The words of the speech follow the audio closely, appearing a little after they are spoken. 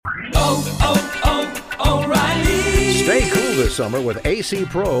this summer with AC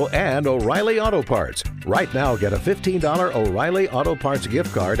Pro and O'Reilly Auto Parts. Right now, get a $15 O'Reilly Auto Parts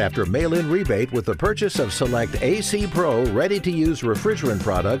gift card after mail-in rebate with the purchase of select AC Pro ready-to-use refrigerant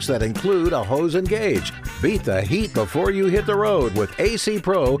products that include a hose and gauge. Beat the heat before you hit the road with AC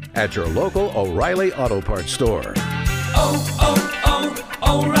Pro at your local O'Reilly Auto Parts store.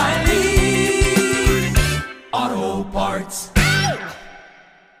 O'Reilly Auto Parts.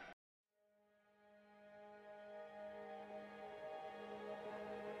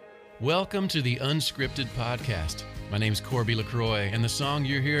 Welcome to the Unscripted podcast. My name's Corby LaCroix, and the song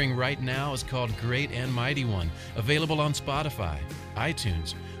you're hearing right now is called Great and Mighty One, available on Spotify,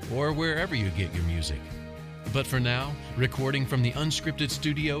 iTunes, or wherever you get your music. But for now, recording from the Unscripted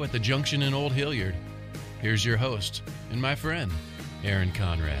studio at the Junction in Old Hilliard, here's your host and my friend, Aaron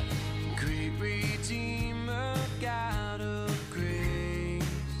Conrad. Great Redeemer, God of grace.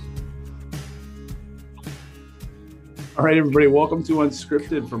 All right, everybody, welcome to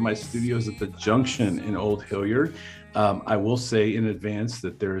Unscripted from my studios at the Junction in Old Hilliard. I will say in advance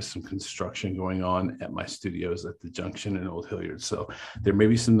that there is some construction going on at my studios at the Junction in Old Hilliard. So there may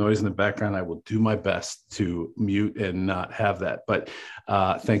be some noise in the background. I will do my best to mute and not have that. But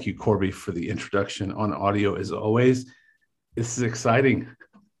thank you, Corby, for the introduction on audio as always. This is exciting.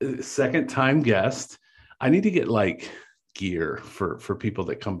 Second time guest. I need to get gear for people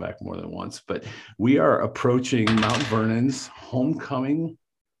that come back more than once, but we are approaching Mount Vernon's homecoming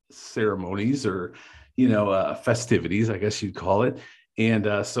ceremonies or festivities, I guess you'd call it.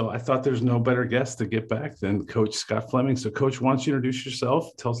 And so I thought there's no better guest to get back than Coach Scott Flemming. So Coach, why don't you introduce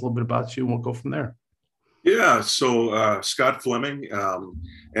yourself, tell us a little bit about you, and we'll go from there. Yeah, so Scott Flemming,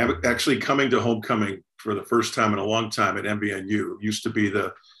 actually coming to homecoming for the first time in a long time at MBNU. Used to be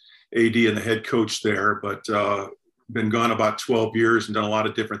the AD and the head coach there, but been gone about 12 years and done a lot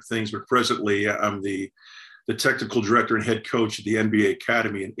of different things. But presently, I'm the technical director and head coach at the NBA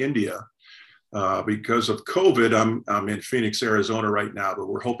Academy in India. Because of COVID, I'm in Phoenix, Arizona right now, but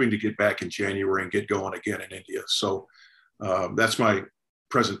we're hoping to get back in January and get going again in India. So that's my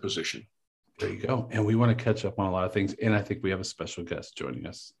present position. There you go. And we want to catch up on a lot of things. And I think we have a special guest joining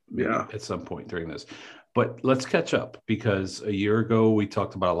us at some point during this. But let's catch up, because a year ago we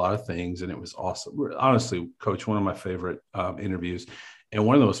talked about a lot of things and it was awesome. Honestly, Coach, one of my favorite interviews and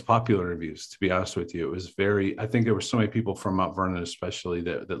one of the most popular interviews, to be honest with you. It was I think there were so many people from Mount Vernon especially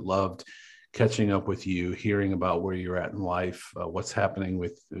that loved catching up with you, hearing about where you're at in life, what's happening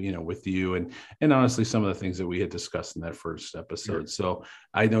with you, and honestly, some of the things that we had discussed in that first episode. Sure. So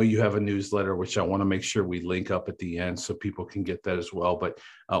I know you have a newsletter, which I want to make sure we link up at the end so people can get that as well. But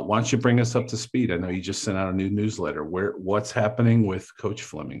why don't you bring us up to speed? I know you just sent out a new newsletter. What's happening with Coach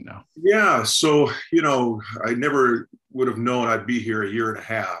Flemming now? Yeah, so I never would have known I'd be here a year and a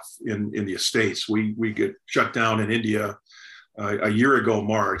half in the States. We get shut down in India a year ago,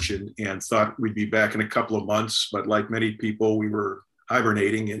 March, and thought we'd be back in a couple of months. But like many people, we were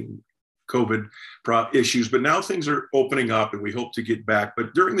hibernating in COVID issues. But now things are opening up and we hope to get back.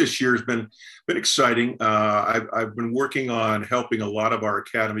 But during this year has been exciting. I've been working on helping a lot of our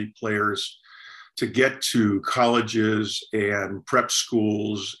academy players to get to colleges and prep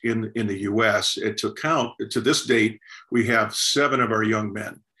schools in the U.S. And to this date, we have 7 of our young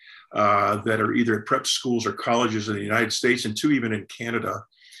men that are either at prep schools or colleges in the United States, and 2 even in Canada.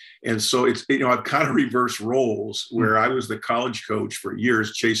 And so it's, I've kind of reversed roles where I was the college coach for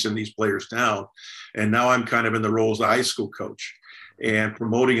years chasing these players down. And now I'm kind of in the role as the high school coach and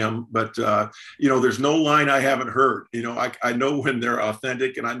promoting them. But, there's no line I haven't heard. I know when they're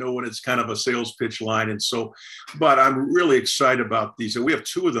authentic and I know when it's kind of a sales pitch line. And so, but I'm really excited about these. And we have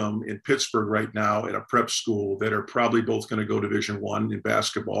 2 of them in Pittsburgh right now at a prep school that are probably both going to go Division I in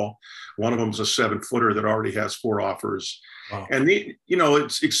basketball. One of them is a 7-footer that already has 4 offers. Wow. And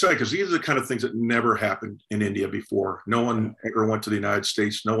it's exciting because these are the kind of things that never happened in India before. No one ever went to the United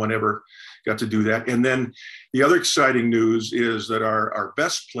States. No one ever got to do that. And then the other exciting news is that our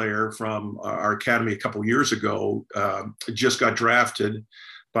best player from our academy a couple years ago just got drafted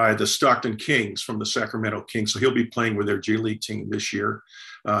by the Stockton Kings from the Sacramento Kings. So he'll be playing with their G League team this year.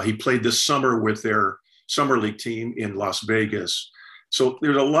 He played this summer with their summer league team in Las Vegas. So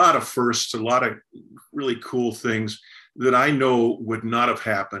there's a lot of firsts, a lot of really cool things that I know would not have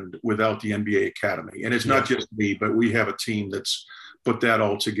happened without the NBA Academy. And it's not just me, but we have a team that's put that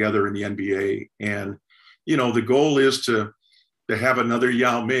all together in the NBA. And, the goal is to to have another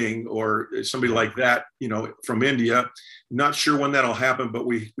Yao Ming or somebody like that, from India. Not sure when that'll happen, but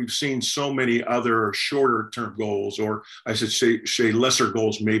we've seen so many other shorter term goals, or I should say lesser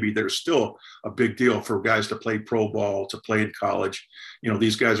goals. Maybe there's still a big deal for guys to play pro ball, to play in college.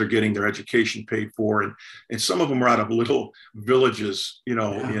 These guys are getting their education paid for, and some of them are out of little villages,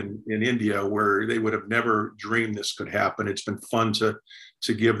 in India, where they would have never dreamed this could happen. It's been fun to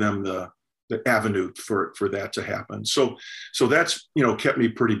give them the avenue for that to happen. So that's, kept me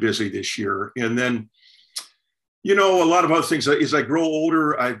pretty busy this year. And then, a lot of other things. As I grow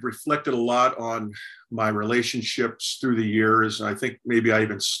older, I've reflected a lot on my relationships through the years. And I think maybe I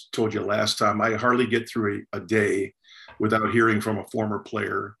even told you last time, I hardly get through a day without hearing from a former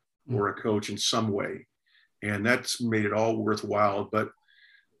player or a coach in some way. And that's made it all worthwhile. But,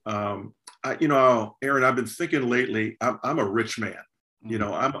 Aaron, I've been thinking lately, I'm a rich man.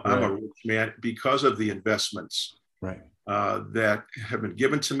 I'm a rich man because of the investments that have been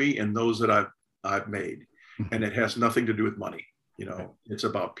given to me and those that I've made. And it has nothing to do with money. It's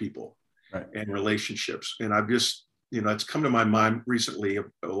about people and relationships. And I've just, it's come to my mind recently,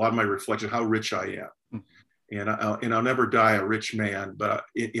 a lot of my reflection, how rich I am. And I'll never die a rich man, but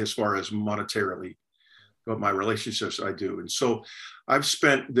as far as monetarily, but my relationships I do. And so I've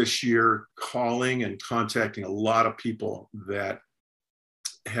spent this year calling and contacting a lot of people that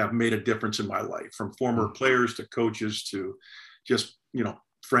have made a difference in my life, from former players to coaches to just,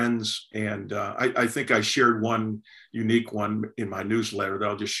 friends. And I think I shared one unique one in my newsletter that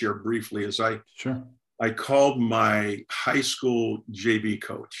I'll just share briefly. I called my high school JV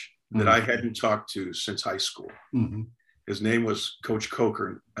coach that I hadn't talked to since high school. His name was Coach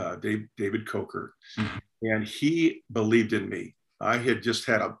Coker, David Coker. And he believed in me. I had just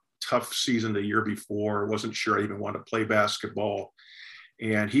had a tough season the year before. Wasn't sure I even wanted to play basketball.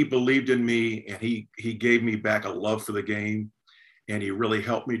 And he believed in me, and he gave me back a love for the game, and he really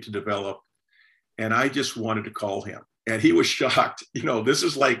helped me to develop. And I just wanted to call him, and he was shocked. This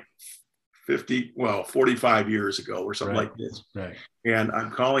is like 45 years ago or something like this. Right. And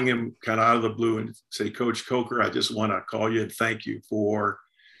I'm calling him kind of out of the blue and say, Coach Coker, I just want to call you and thank you for,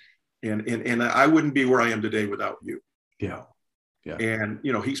 and I wouldn't be where I am today without you. Yeah. Yeah. And,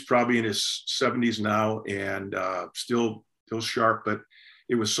 he's probably in his 70s now and still sharp, but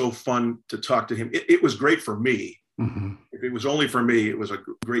it was so fun to talk to him. It was great for me. If it was only for me, it was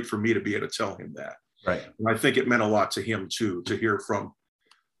great for me to be able to tell him that. Right. And I think it meant a lot to him too, to hear from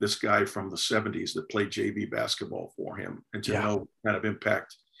this guy from the 70s that played JV basketball for him, and to know what kind of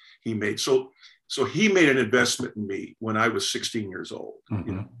impact he made. So he made an investment in me when I was 16 years old,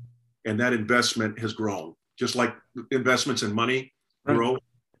 and that investment has grown, just like investments in money grow.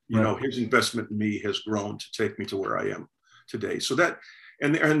 His investment in me has grown to take me to where I am today. So that,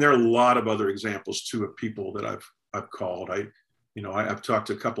 and there are a lot of other examples too of people that I've called. I've talked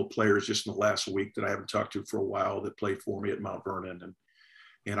to a couple players just in the last week that I haven't talked to for a while that played for me at Mount Vernon,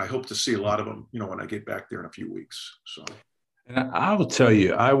 and I hope to see a lot of them, when I get back there in a few weeks. So, and I will tell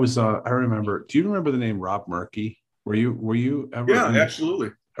you, I remember. Do you remember the name Rob Murky? Were you ever? Yeah,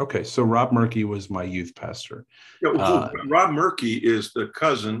 absolutely. Okay, so Rob Murky was my youth pastor. Rob Murky is the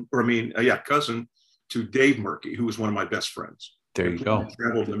cousin to Dave Murky, who was one of my best friends. There you go. He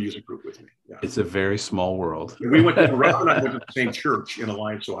traveled in the music group with me. Yeah. It's a very small world. Rob and I went to the same church in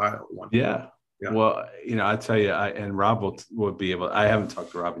Alliance, Ohio. Yeah. Well, I tell you, and Rob will be able. I haven't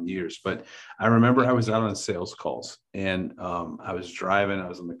talked to Rob in years, but I remember I was out on sales calls, and I was driving. I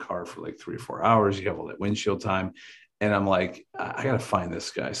was in the car for like 3 or 4 hours. You have all that windshield time, and I'm like, I got to find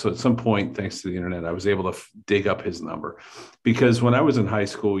this guy. So at some point, thanks to the internet, I was able to dig up his number, because when I was in high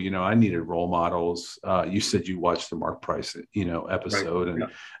school, I needed role models. You said you watched the Mark Price, episode, and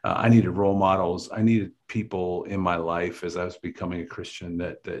I needed role models. I needed people in my life as I was becoming a Christian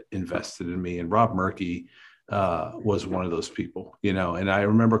that invested in me. And Rob Murky was one of those people, and I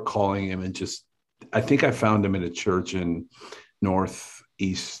remember calling him and I think I found him in a church in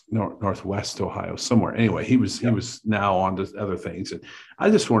Northwest Ohio somewhere. Anyway, he was now on to other things. And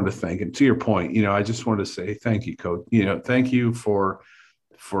I just wanted to thank him. To your point, I just wanted to say, thank you, Coach. Thank you for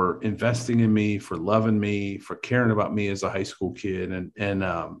investing in me, for loving me, for caring about me as a high school kid.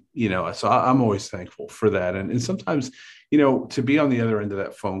 So I'm always thankful for that. And sometimes, to be on the other end of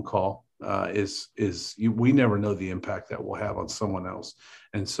that phone call we never know the impact that we'll have on someone else.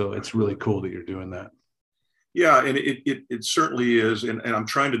 And so it's really cool that you're doing that. Yeah, and it certainly is, and I'm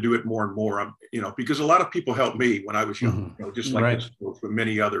trying to do it more and more. Because a lot of people helped me when I was young, just like this, with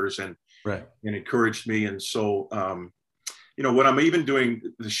many others, and encouraged me. And so, what I'm even doing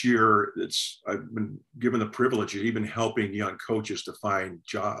this year, I've been given the privilege of even helping young coaches to find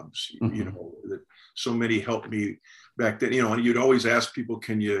jobs. That so many helped me back then, and you'd always ask people,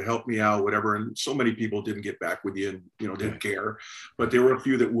 can you help me out, whatever. And so many people didn't get back with you and, didn't care, but there were a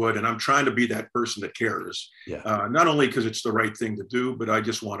few that would. And I'm trying to be that person that cares. Not only because it's the right thing to do, but I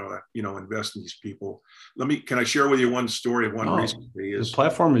just want to, invest in these people. Can I share with you one story of one recently? The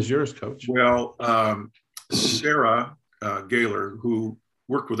platform is yours, Coach. Well, Sarah Gaylor, who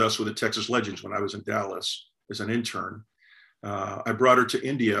worked with us with the Texas Legends when I was in Dallas as an intern, I brought her to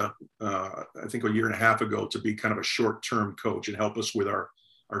India, I think a year and a half ago, to be kind of a short-term coach and help us with our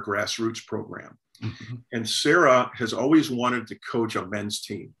grassroots program. Mm-hmm. And Sarah has always wanted to coach a men's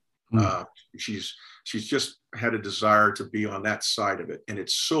team. Mm-hmm. She's just had a desire to be on that side of it. And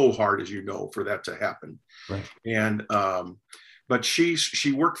it's so hard, as you know, for that to happen. Right. And, but she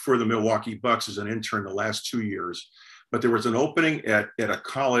worked for the Milwaukee Bucks as an intern the last 2 years. But there was an opening at a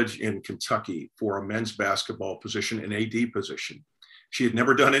college in Kentucky for a men's basketball position, an AD position. She had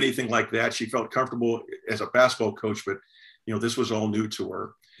never done anything like that. She felt comfortable as a basketball coach, but this was all new to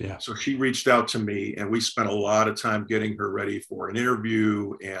her. Yeah. So she reached out to me, and we spent a lot of time getting her ready for an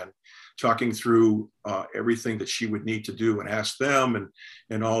interview and talking through everything that she would need to do and ask them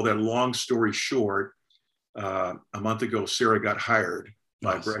and all that. Long story short, a month ago, Sarah got hired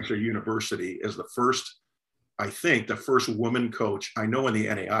by Bradley University as the first woman coach I know in the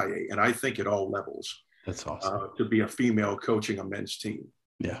NAIA, and I think at all levels. That's awesome. To be a female coaching a men's team.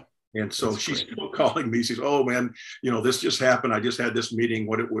 Yeah. And so she's still calling me. She's, oh man, this just happened. I just had this meeting.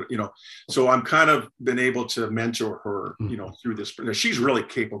 What it would, so I'm kind of been able to mentor her, through this. She's really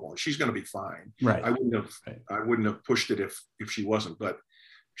capable. She's going to be fine. Right. I wouldn't have pushed it if she wasn't, but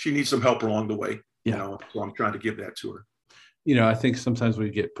she needs some help along the way. Yeah. So I'm trying to give that to her. I think sometimes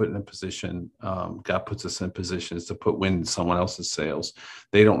we get put in a position, God puts us in positions to put wind in someone else's sails.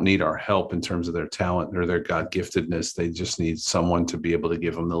 They don't need our help in terms of their talent or their God giftedness. They just need someone to be able to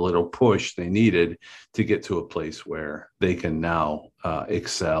give them the little push they needed to get to a place where they can now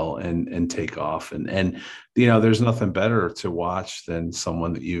excel and take off. And there's nothing better to watch than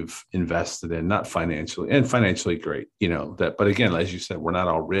someone that you've invested in, not financially great, but again, as you said, we're not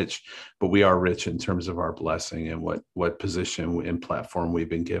all rich, but we are rich in terms of our blessing and what position and platform we've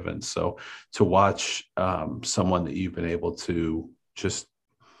been given. So to watch someone that you've been able to just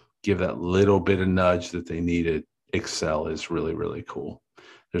give that little bit of nudge that they needed excel is really, really cool.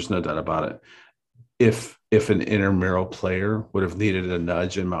 There's no doubt about it. If an intramural player would have needed a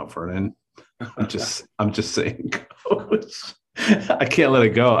nudge in Mount Vernon, I'm just saying, Coach, I can't let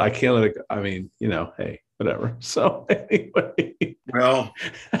it go. I mean, hey, whatever. So anyway. Well,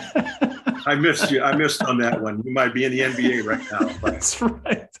 I missed you. I missed on that one. You might be in the NBA right now. But. That's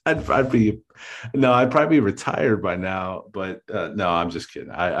right. I'd probably be retired by now, but no, I'm just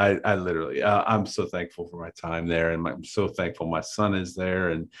kidding. I literally, I'm so thankful for my time there, and I'm so thankful my son is there,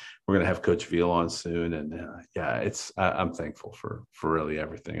 and we're going to have Coach Veal on soon. And I'm thankful for really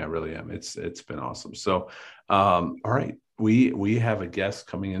everything. I really am. It's been awesome. So, all right, we have a guest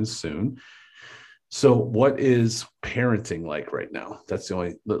coming in soon. So what is parenting like right now? That's the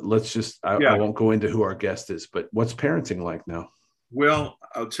only, I won't go into who our guest is, but what's parenting like now? Well,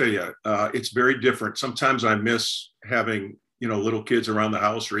 I'll tell you, it's very different. Sometimes I miss having, little kids around the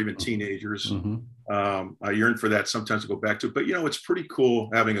house or even teenagers. Mm-hmm. I yearn for that sometimes to go back to, but it's pretty cool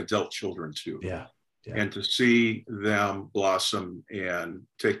having adult children too. Yeah. And to see them blossom and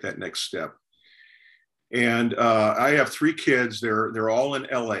take that next step. And I have 3 kids. They're all in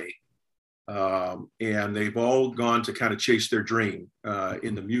LA. And they've all gone to kind of chase their dream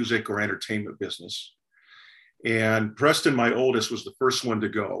in the music or entertainment business. And Preston, my oldest, was the first one to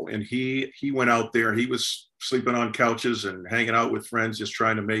go. And he went out there. He was sleeping on couches and hanging out with friends, just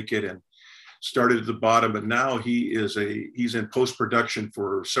trying to make it, and started at the bottom. But now he's in post-production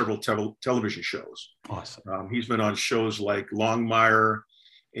for several television shows. Awesome. He's been on shows like Longmire,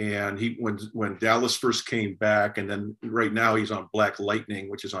 and when Dallas first came back, and then right now he's on Black Lightning,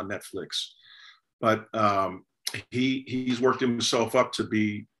 which is on Netflix. But he's worked himself up to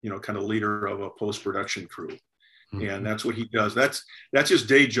be, kind of leader of a post-production crew. Mm-hmm. And that's what he does. That's his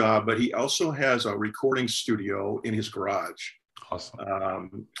day job, but he also has a recording studio in his garage.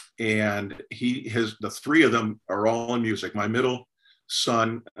 Awesome. And the 3 of them are all in music. My middle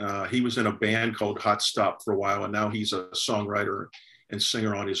son, he was in a band called Hot Stop for a while, and now he's a songwriter and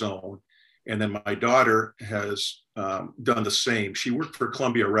singer on his own. And then my daughter has done the same. She worked for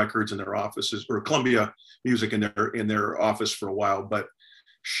Columbia Records in their offices, or Columbia Music in their office for a while, but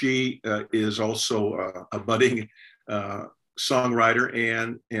she is also a budding songwriter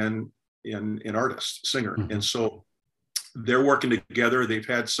and an artist, singer. Mm-hmm. And so they're working together. They've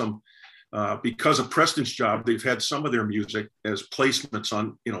had some, because of Preston's job, they've had some of their music as placements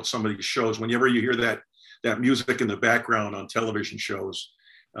on, some of these shows. Whenever you hear that that music in the background on television shows.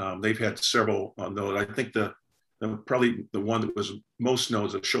 They've had several on those. I think probably the one that was most known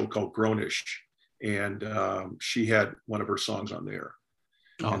is a show called Grownish, and she had one of her songs on there.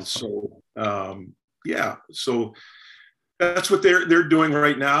 Awesome. And so so that's what they're doing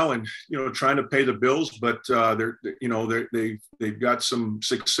right now, and trying to pay the bills. But they've got some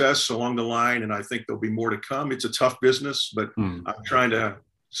success along the line, and I think there'll be more to come. It's a tough business, but I'm trying to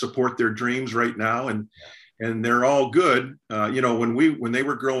support their dreams right now, and they're all good. When they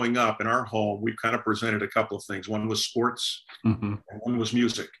were growing up in our home, we kind of presented a couple of things. One was sports, and one was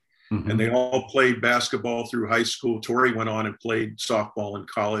music. And they all played basketball through high school. Tory went on and played softball in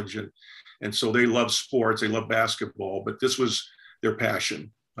college, and so they love sports, they love basketball, but this was their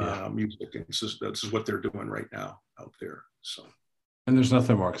passion, music. And this is what they're doing right now out there. So, and there's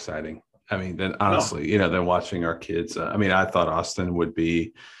nothing more exciting. I mean, than honestly, than watching our kids. I thought Austin would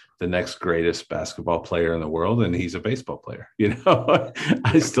be the next greatest basketball player in the world, and he's a baseball player.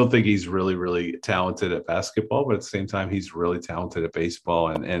 I still think he's really, really talented at basketball, but at the same time, he's really talented at baseball,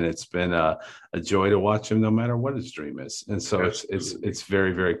 and it's been a joy to watch him, no matter what his dream is. And so it's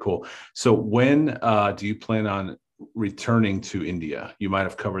very, very cool. So when do you plan on returning to India? You might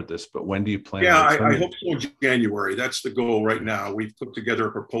have covered this, but when do you plan? I hope so. January. That's the goal right now. We've put together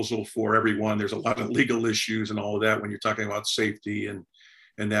a proposal for everyone. There's a lot of legal issues and all of that when you're talking about safety and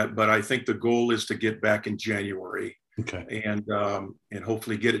that, but I think the goal is to get back in January, and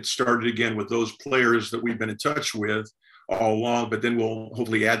hopefully get it started again with those players that we've been in touch with all along. But then we'll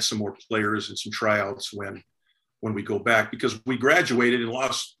hopefully add some more players and some tryouts when we go back, because we graduated and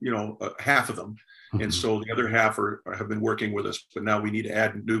lost half of them, and so the other half have been working with us. But now we need to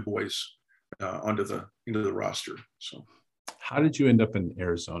add new boys into the roster. So, how did you end up in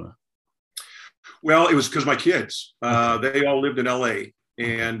Arizona? Well, it was because my kids they all lived in LA.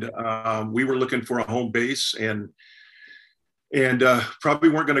 And we were looking for a home base, and probably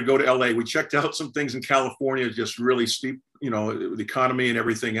weren't going to go to LA. We checked out some things in California, just really steep, the economy and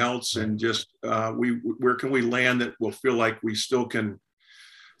everything else. And just where can we land that will feel like we still can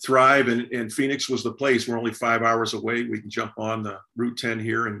thrive? And Phoenix was the place. We're only 5 hours away. We can jump on the Route 10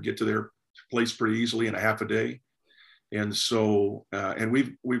 here and get to their place pretty easily in a half a day. And so, and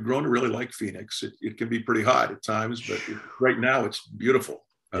we've grown to really like Phoenix. It can be pretty hot at times, but right now it's beautiful.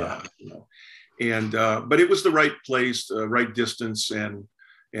 But it was the right place, right distance, and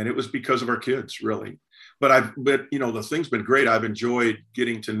it was because of our kids, really. But the thing's been great. I've enjoyed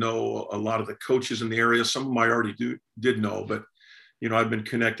getting to know a lot of the coaches in the area. Some of them I already did know, but I've been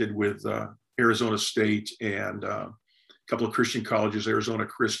connected with Arizona State and a couple of Christian colleges, Arizona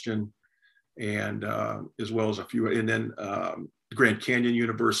Christian, and as well as a few, and then Grand Canyon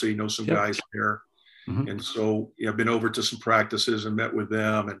University, know some guys there. And so I've been over to some practices and met with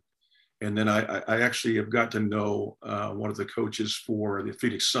them, and then I actually have got to know one of the coaches for the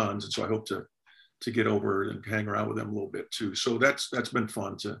Phoenix Suns, and so I hope to get over and hang around with them a little bit too. So that's been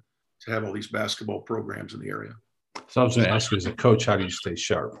fun to have all these basketball programs in the area. So I was going to ask you, as a coach, how do you stay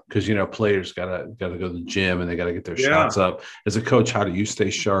sharp? Because players gotta go to the gym and they gotta get their shots up. As a coach, how do you stay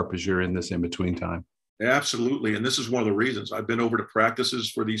sharp as you're in this in between time? Absolutely, and this is one of the reasons I've been over to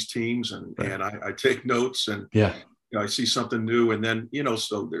practices for these teams, and I take notes, and I see something new, and then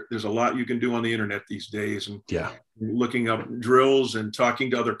so there's a lot you can do on the internet these days, and looking up drills and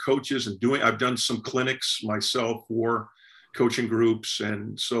talking to other coaches and I've done some clinics myself for coaching groups.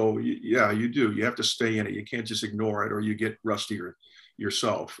 And so, you have to stay in it. You can't just ignore it, or you get rusty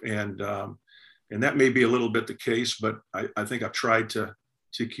yourself. And that may be a little bit the case, but I think I've tried to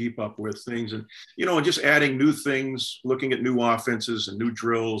keep up with things, and, and just adding new things, looking at new offenses and new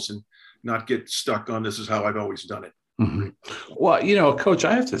drills, and not get stuck on this is how I've always done it. Well, Coach,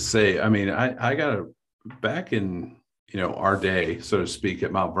 I have to say, I got back in, our day, so to speak,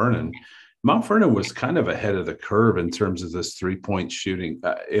 at Mount Vernon. Mount Vernon was kind of ahead of the curve in terms of this 3-point shooting.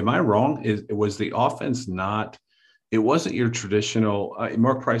 Am I wrong? Was the offense not? It wasn't your traditional.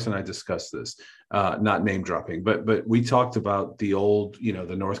 Mark Price and I discussed this, not name dropping, but we talked about the old,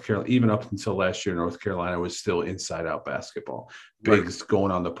 the North Carolina. Even up until last year, North Carolina was still inside out basketball, bigs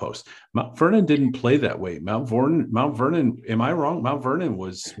going on the post. Mount Vernon didn't play that way. Mount Vernon. Am I wrong? Mount Vernon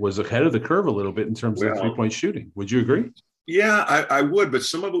was ahead of the curve a little bit in terms of 3-point shooting. Would you agree? Yeah, I would, but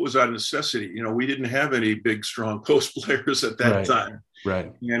some of it was out of necessity. We didn't have any big, strong post players at that time.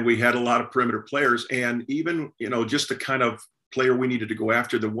 Right. And we had a lot of perimeter players. And even, just the kind of player we needed to go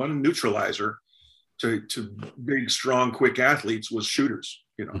after, the one neutralizer to big, strong, quick athletes was shooters,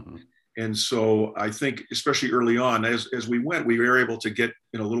 And so I think, especially early on, as we went, we were able to get,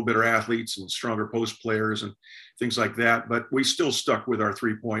 a little better athletes and stronger post players and things like that. But we still stuck with our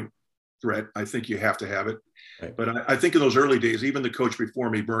 3-point threat. I think you have to have it. Right. But I think in those early days, even the coach before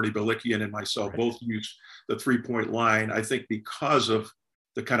me, Bernie Belikian, and myself, both used the 3-point line. I think because of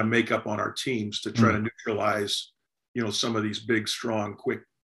the kind of makeup on our teams to try to neutralize, some of these big, strong, quick,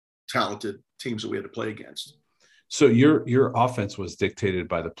 talented teams that we had to play against. So your offense was dictated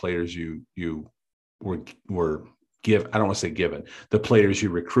by the players you were I don't want to say given, the players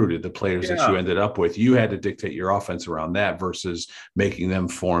you recruited, the players that you ended up with. You had to dictate your offense around that versus making them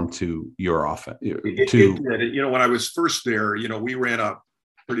form to your offense. It did. When I was first there, we ran a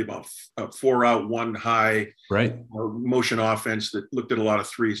pretty much a 4-out, 1 high motion offense that looked at a lot of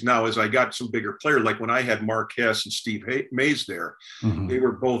threes. Now, as I got some bigger players, like when I had Marquez and Steve Mays there, they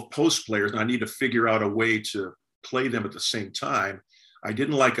were both post players, and I need to figure out a way to play them at the same time. I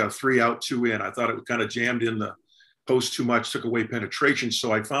didn't like a 3-out, 2-in. I thought it kind of jammed in the post too much, took away penetration.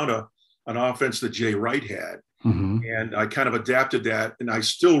 So I found an offense that Jay Wright had, and I kind of adapted that, and I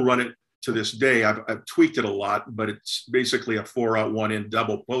still run it to this day. I've tweaked it a lot, but it's basically a 4-out, 1-in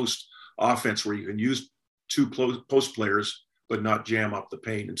double post offense where you can use 2 post players but not jam up the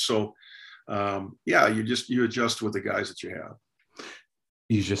paint. And so, you adjust with the guys that you have.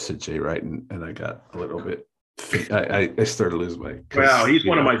 You just said Jay Wright, and I got a little bit. I started losing my. Wow, he's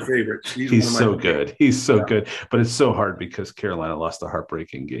one of my favorites. He's so good. He's so good, but it's so hard because Carolina lost a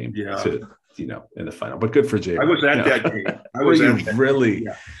heartbreaking game. In the final. But good for Jay. I was at that game. I was at that really.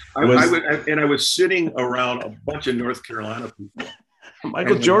 Yeah. I was sitting around a bunch of North Carolina people.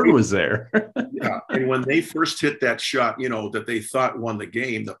 Michael Jordan was there. And when they first hit that shot, that they thought won the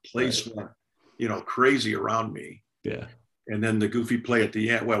game, the place went, crazy around me. Yeah. And then the goofy play at the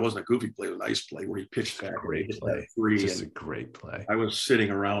end. Well, it wasn't a goofy play; it was a nice play where he pitched back. Great play. Just a great play. I was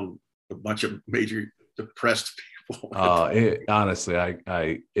sitting around a bunch of major depressed people. Honestly,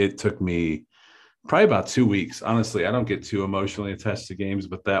 it took me probably about 2 weeks. Honestly, I don't get too emotionally attached to games,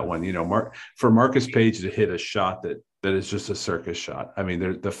 but that one, for Marcus Page to hit a shot that is just a circus shot. I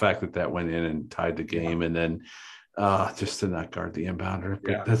mean, the fact that went in and tied the game, and then just to not guard the inbounder,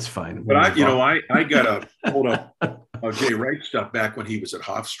 but that's fine. But I got a hold of Jay Wright stuff back when he was at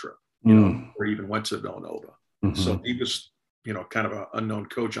Hofstra, or even went to Villanova. So he was, kind of an unknown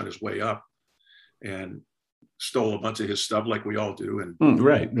coach on his way up, and stole a bunch of his stuff like we all do. And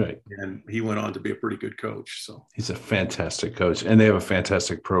right. And he went on to be a pretty good coach. So he's a fantastic coach, and they have a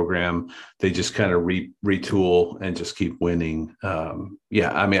fantastic program. They just kind of retool and just keep winning. I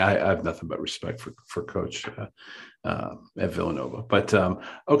mean, I have nothing but respect for Coach at Villanova. But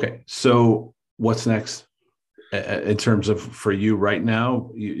okay, so what's next in terms of for you right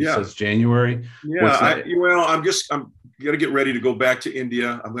now? It says January. I'm got to get ready to go back to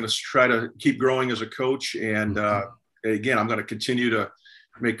India. I'm going to try to keep growing as a coach. And again, I'm going to continue to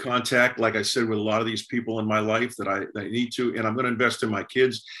make contact, like I said, with a lot of these people in my life that I need to. And I'm going to invest in my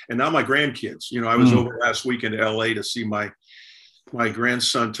kids and now my grandkids. I was over last week in LA to see my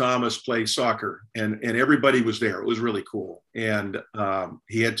grandson Thomas play soccer, and everybody was there. It was really cool. And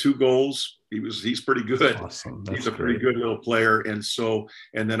he had 2 goals. He's pretty good. Awesome. He's a pretty good little player. And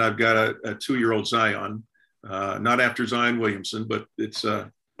then I've got a 2-year-old Zion. Not after Zion Williamson, but it's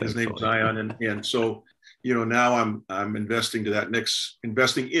his name's Zion, and so now I'm investing in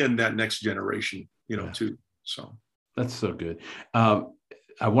that next generation, too. So that's so good.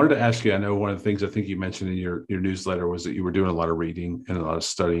 I wanted to ask you, I know one of the things I think you mentioned in your newsletter was that you were doing a lot of reading and a lot of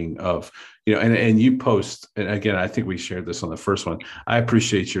studying of, and you post, and again, I think we shared this on the first one. I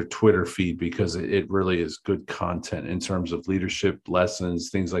appreciate your Twitter feed because it really is good content in terms of leadership lessons,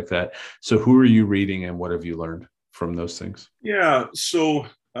 things like that. So who are you reading and what have you learned from those things? Yeah. So,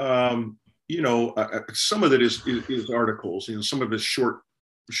 some of it is articles, some of it's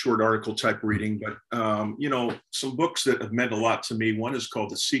short article type reading, but some books that have meant a lot to me. One is called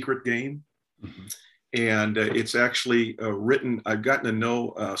The Secret Game, and it's actually written. I've gotten to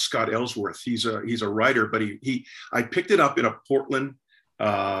know Scott Ellsworth. He's a writer, but I picked it up in a Portland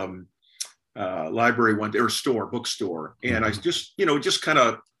library bookstore, and I just kind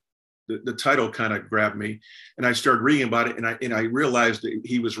of the title kind of grabbed me, and I started reading about it, and I realized that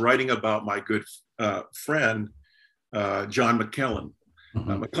he was writing about my good friend John McClendon.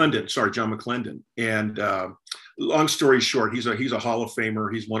 John McClendon. And long story short, he's a Hall of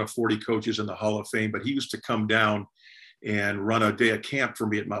Famer. He's one of 40 coaches in the Hall of Fame, but he used to come down and run a day of camp for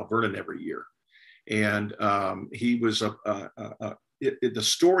me at Mount Vernon every year. And he was the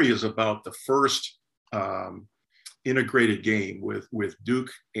story is about the first integrated game with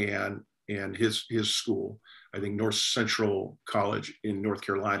Duke and his school, I think North Central College in North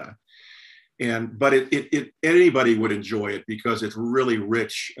Carolina. But anybody would enjoy it because it's really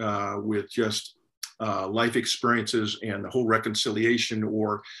rich with just life experiences and the whole reconciliation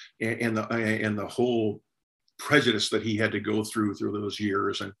and the whole prejudice that he had to go through those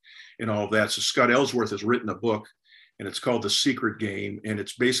years and all of that. So Scott Ellsworth has written a book, and it's called The Secret Game, and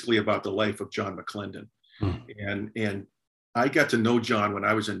it's basically about the life of John McClendon. And I got to know John when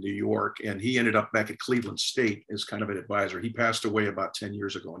I was in New York, and he ended up back at Cleveland State as kind of an advisor. He passed away about 10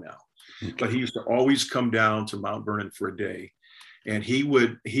 years ago now, but he used to always come down to Mount Vernon for a day. And he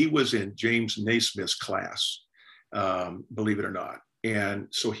was in James Naismith's class, believe it or not. And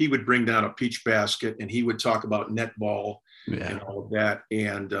so he would bring down a peach basket, and he would talk about netball and all of that.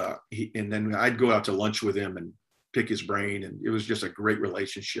 And then I'd go out to lunch with him and pick his brain. And it was just a great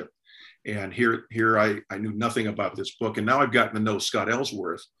relationship. And here I knew nothing about this book. And now I've gotten to know Scott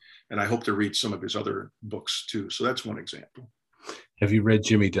Ellsworth, and I hope to read some of his other books too. So that's one example. Have you read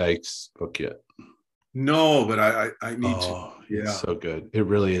Jimmy Dike's book yet? No, but I need to. Yeah, it's so good. It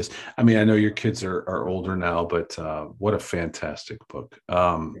really is. I mean, I know your kids are older now, but what a fantastic book.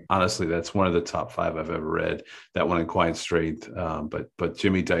 Honestly, that's one of the top 5 I've ever read. That one in Quiet Strength. But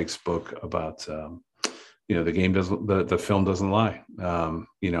Jimmy Dike's book about the game doesn't, the film doesn't lie.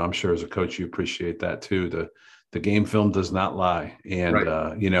 I'm sure as a coach you appreciate that too. The game film does not lie. And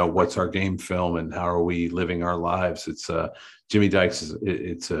what's our game film and how are we living our lives? It's Jimmy Dike's.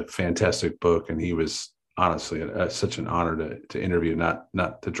 It's a fantastic book, and he was honestly such an honor to interview.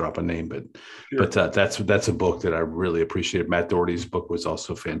 Not to drop a name, but that's a book that I really appreciated. Matt Doherty's book was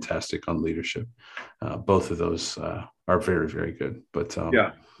also fantastic on leadership. Both of those are very, very good. But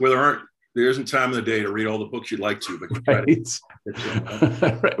there isn't time in the day to read all the books you'd like to, but you try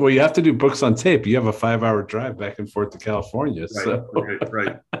to. Right. Well, you have to do books on tape. You have a 5-hour drive back and forth to California.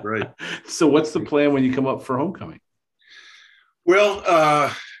 Right. So what's the plan when you come up for homecoming? Well,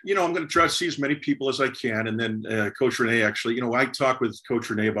 I'm going to try to see as many people as I can. And then Coach Renee, actually, I talk with Coach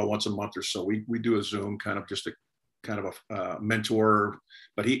Renee about once a month or so. We do a Zoom, kind of a mentor,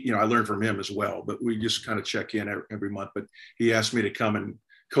 but I learned from him as well, but we just kind of check in every month. But he asked me to come and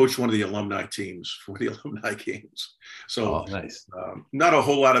coach one of the alumni teams for the alumni games. So nice. Not a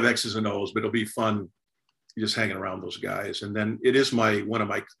whole lot of X's and O's, but it'll be fun just hanging around those guys. And then it is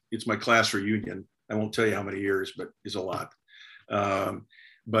it's my class reunion. I won't tell you how many years, but it's a lot. So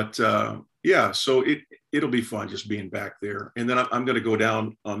it'll be fun just being back there. And then I'm going to go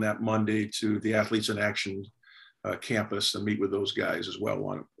down on that Monday to the Athletes in Action campus and meet with those guys as well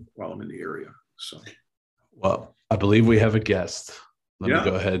while I'm in the area. So, well, I believe we have a guest. Let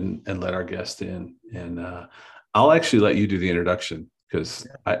me go ahead and let our guest in, and I'll actually let you do the introduction because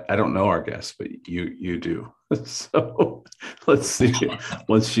I don't know our guest, but you do. So let's see.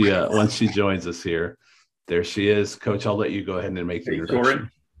 Once she joins us here, there she is. Coach, I'll let you go ahead and make the introduction. Tory.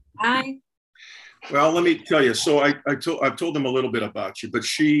 Hi. Well, let me tell you. So I've told them a little bit about you, but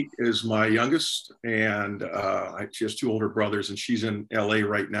she is my youngest, and she has 2 older brothers, and she's in LA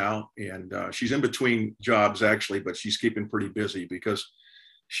right now, and she's in between jobs actually, but she's keeping pretty busy because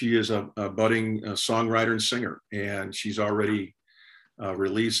she is a budding songwriter and singer, and she's already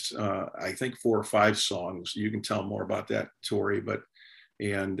released I think 4 or 5 songs. You can tell more about that, Tory,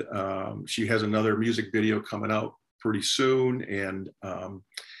 and she has another music video coming out pretty soon,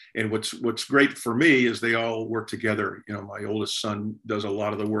 and what's great for me is they all work together. My oldest son does a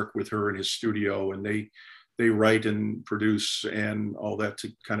lot of the work with her in his studio, and they write and produce and all that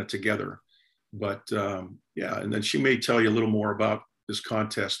together. But and then she may tell you a little more about this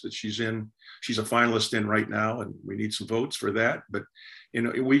contest that she's in. She's a finalist in right now, and we need some votes for that. But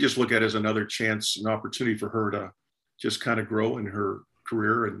we just look at it as another chance, an opportunity for her to just kind of grow in her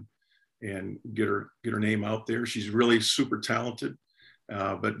career and get her name out there. She's really super talented.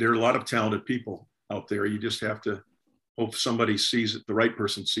 But there are a lot of talented people out there. You just have to hope somebody sees it, the right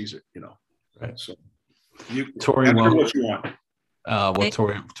person sees it, Right. So Tory, what you want.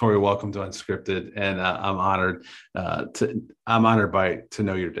 Tory, welcome to Unscripted, and I'm honored to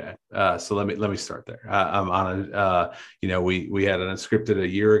know your dad. So let me start there. I'm honored. We had an Unscripted a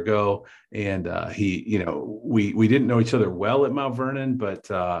year ago, and we didn't know each other well at Mount Vernon, but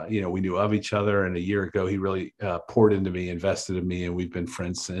we knew of each other. And a year ago, he really poured into me, invested in me, and we've been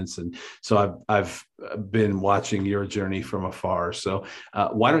friends since. And so I've been watching your journey from afar. So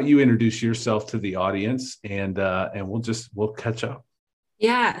why don't you introduce yourself to the audience, and we'll catch up.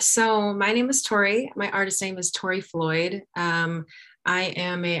 Yeah. So my name is Tory. My artist name is Tory Floyd. I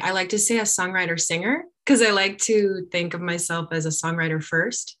like to say a songwriter singer because I like to think of myself as a songwriter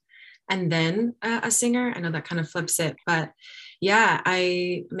first and then a singer. I know that kind of flips it, but yeah,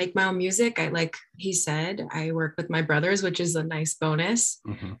 I make my own music. Like he said, I work with my brothers, which is a nice bonus.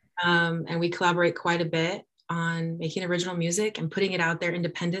 Mm-hmm. And we collaborate quite a bit on making original music and putting it out there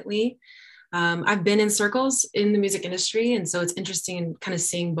independently. I've been in circles in the music industry. And so it's interesting kind of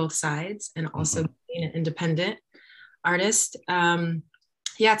seeing both sides and also being an independent artist.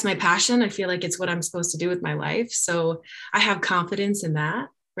 Yeah, it's my passion. I feel like it's what I'm supposed to do with my life. So I have confidence in that,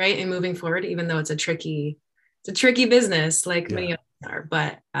 right? And moving forward, even though it's a tricky business, like many others are.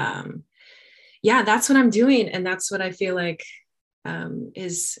 But yeah, that's what I'm doing. And that's what I feel like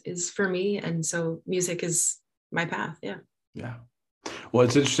is for me. And so music is my path. Yeah. Yeah. Well,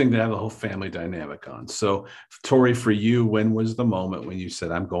 it's interesting to have the whole family dynamic on. So, Tory, for you, when was the moment when you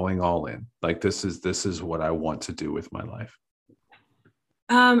said, I'm going all in? Like, this is what I want to do with my life?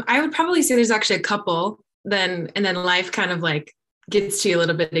 I would probably say there's actually a couple, and then life kind of like gets to you a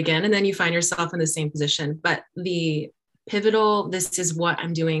little bit again, and then you find yourself in the same position. But the pivotal, this is what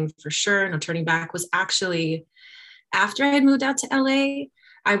I'm doing for sure, no turning back, was actually after I had moved out to LA.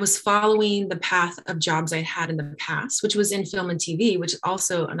 I was following the path of jobs I had in the past, which was in film and TV, which is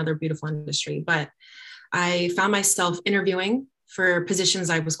also another beautiful industry. But I found myself interviewing for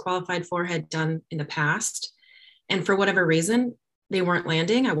positions I was qualified for, had done in the past. And for whatever reason, they weren't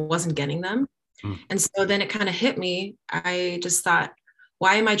landing. I wasn't getting them. And so then it kind of hit me. I just thought,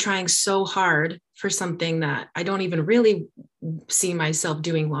 why am I trying so hard for something that I don't even really see myself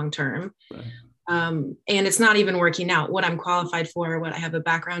doing long term? Right. And it's not even working out. What I'm qualified for, what I have a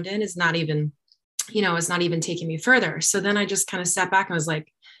background in, is not even, it's not even taking me further. So then I just kind of sat back and was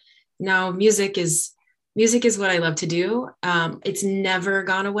like, no, music is what I love to do. It's never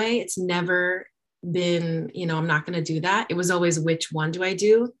gone away. It's never been, I'm not going to do that. It was always, which one do I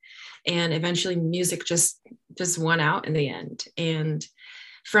do? And eventually music just won out in the end. And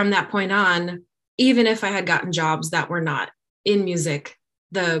from that point on, even if I had gotten jobs that were not in music,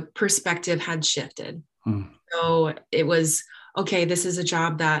 the perspective had shifted. So it was, okay, this is a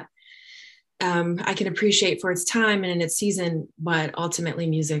job that I can appreciate for its time and in its season, but ultimately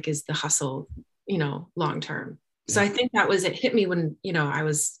music is the hustle, long term. Yeah. So I think that was, it hit me when, I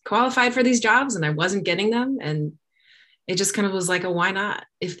was qualified for these jobs and I wasn't getting them. And it just kind of was like, why not,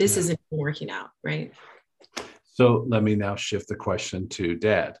 if this isn't working out, right? So let me now shift the question to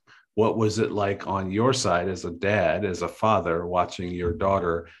Dad. What was it like on your side as a dad, as a father, watching your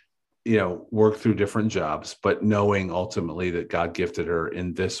daughter, work through different jobs, but knowing ultimately that God gifted her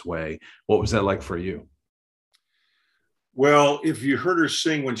in this way? What was that like for you? Well, if you heard her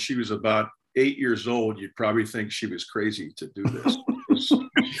sing when she was about 8 years old, you'd probably think she was crazy to do this.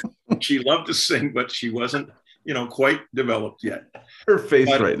 She loved to sing, but she wasn't, quite developed yet. Her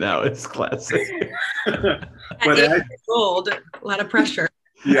face right now is classic. But at 8 years old, a lot of pressure.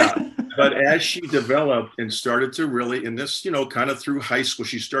 Yeah. But as she developed and started to really, in this, kind of through high school,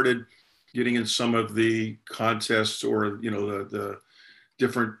 she started getting in some of the contests or, the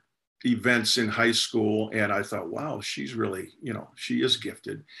different events in high school. And I thought, wow, she's really, she is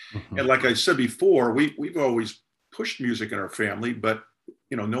gifted. Mm-hmm. And like I said before, we've always pushed music in our family, but,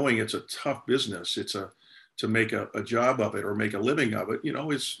 knowing it's a tough business, to make a job of it or make a living of it,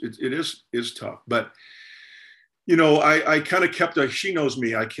 it is tough. But I kind of she knows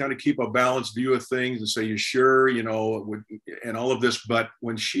me, I kind of keep a balanced view of things and say, you sure, and all of this. But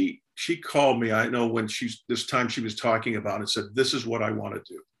when she called me, I know when this time she was talking about it, said, this is what I want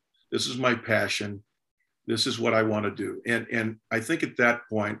to do. This is my passion. This is what I want to do. And I think at that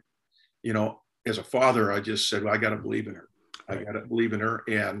point, as a father, I just said, well, I got to believe in her. I got to believe in her.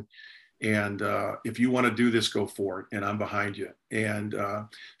 And if you want to do this, go for it. And I'm behind you. And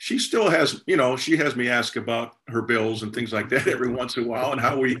she still has, she has me ask about her bills and things like that every once in a while, and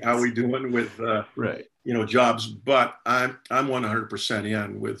how we doing with, jobs. But I'm 100%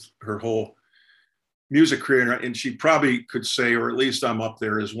 in with her whole music career. And she probably could say, or at least I'm up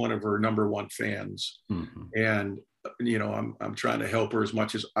there as one of her number one fans. Mm-hmm. And I'm trying to help her as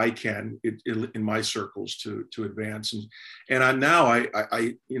much as I can in my circles to advance. And I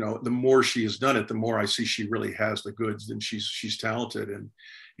the more she has done it, the more I see she really has the goods, and she's talented.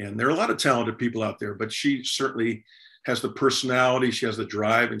 And there are a lot of talented people out there, but she certainly has the personality, she has the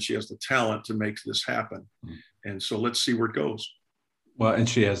drive, and she has the talent to make this happen. Mm-hmm. And so let's see where it goes. Well, and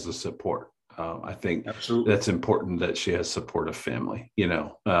she has the support. I think Absolutely. That's important that she has supportive family,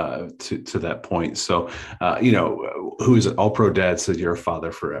 to that point. So, who's an all-pro dad said, you're a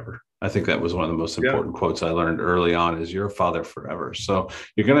father forever. I think that was one of the most important quotes I learned early on, is you're a father forever. So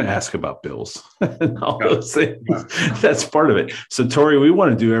you're going to ask about bills and all those things. Yeah. That's part of it. So Tory, we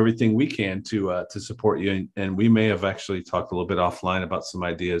want to do everything we can to support you. And we may have actually talked a little bit offline about some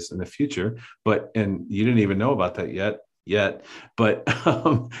ideas in the future, and you didn't even know about that yet. But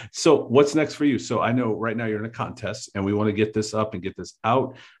so what's next for you? So I know right now you're in a contest, and we want to get this up and get this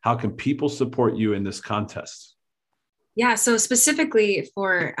out. How can people support you in this contest? Yeah, so specifically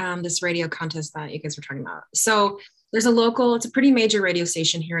for this radio contest that you guys were talking about. So there's it's a pretty major radio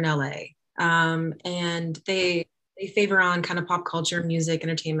station here in LA. And they favor on kind of pop culture, music,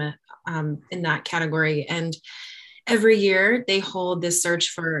 entertainment in that category. And every year they hold this search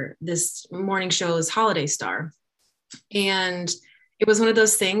for this morning show's holiday star. And it was one of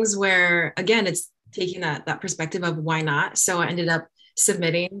those things where, again, it's taking that perspective of why not. So I ended up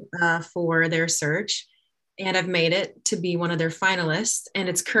submitting for their search, and I've made it to be one of their finalists. And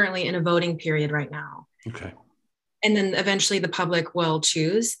it's currently in a voting period right now. Okay. And then eventually the public will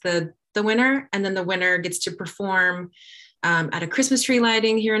choose the winner, and then the winner gets to perform at a Christmas tree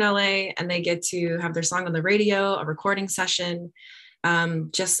lighting here in LA, and they get to have their song on the radio, a recording session,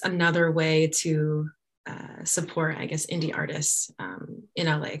 just another way to support, I guess, indie artists in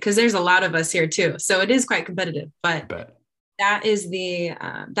LA, because there's a lot of us here too. So it is quite competitive, but that is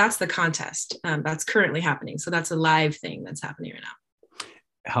that's the contest that's currently happening. So that's a live thing that's happening right now.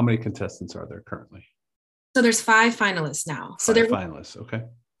 How many contestants are there currently? So there's 5 finalists now. So they're finalists. Okay.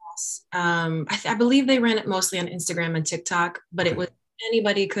 I believe they ran it mostly on Instagram and TikTok, but it was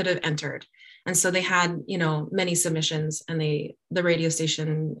anybody could have entered. And so they had, many submissions, and the radio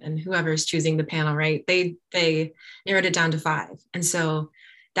station and whoever's choosing the panel, right? They narrowed it down to 5. And so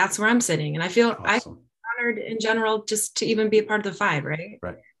that's where I'm sitting. And I feel I'm honored in general just to even be a part of the 5, right?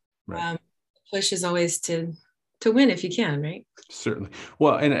 Right. The push is always to win if you can, right? Certainly.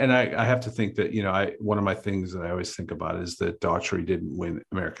 Well, and I have to think that, one of my things that I always think about is that Daughtry didn't win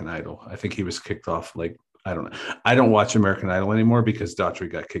American Idol. I think he was kicked off I don't know. I don't watch American Idol anymore because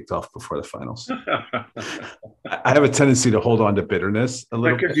Daughtry got kicked off before the finals. I have a tendency to hold on to bitterness a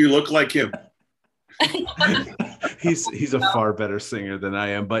little bit. Because you look like him. He's a far better singer than I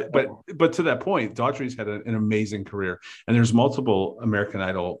am, but to that point, Daughtry's had an amazing career, and there's multiple American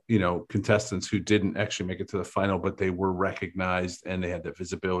Idol contestants who didn't actually make it to the final, but they were recognized and they had the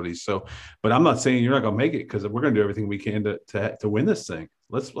visibility. So, but I'm not saying you're not going to make it, because we're going to do everything we can to win this thing.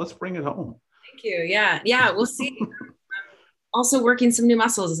 Let's bring it home. Thank you. Yeah, we'll see. Also working some new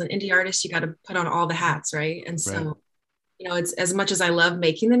muscles as an indie artist. You got to put on all the hats, right? And so, it's as much as I love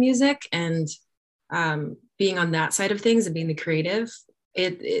making the music and being on that side of things and being the creative,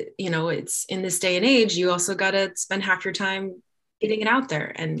 it's in this day and age, you also got to spend half your time getting it out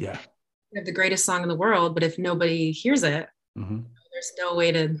there. And you have the greatest song in the world, but if nobody hears it, there's no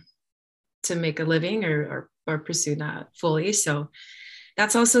way to make a living or pursue that fully. So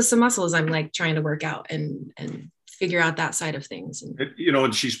that's also some muscles I'm trying to work out and figure out that side of things. And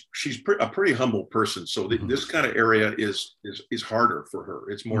she's a pretty humble person. So this kind of area is harder for her.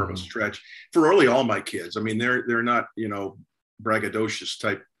 It's more of a stretch for really all my kids. I mean, they're not, braggadocious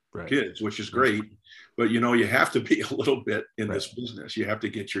type kids, which is great, but you have to be a little bit in this business. You have to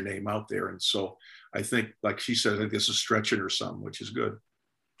get your name out there. And so I think, like she said, I think this is stretching her some, which is good.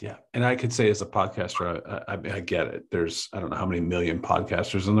 Yeah. And I could say as a podcaster, I get it. There's, I don't know how many million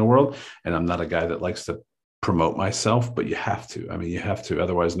podcasters in the world, and I'm not a guy that likes to promote myself, but you have to. I mean, you have to.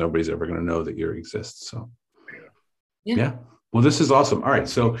 Otherwise, nobody's ever going to know that you exist. So, yeah. Well, this is awesome. All right.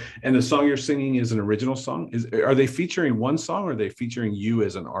 So, and the song you're singing is an original song. Are they featuring one song, or are they featuring you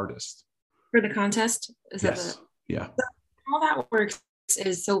as an artist? For the contest? Yes. Yeah. So how that works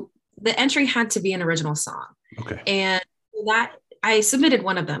is, so the entry had to be an original song. Okay. And that I submitted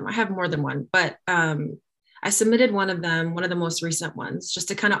one of them. I have more than one, but I submitted one of them, one of the most recent ones, just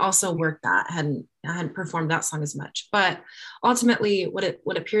to kind of also work that. I hadn't performed that song as much, but ultimately what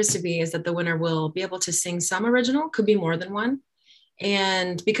appears to be is that the winner will be able to sing some original, could be more than one.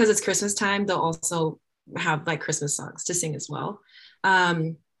 And because it's Christmas time, they'll also have Christmas songs to sing as well.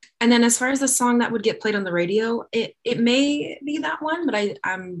 And then as far as the song that would get played on the radio, it may be that one, but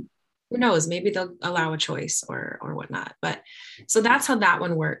I'm who knows, maybe they'll allow a choice or whatnot. But so that's how that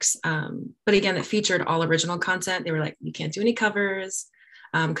one works. But again, it featured all original content. They were like, you can't do any covers,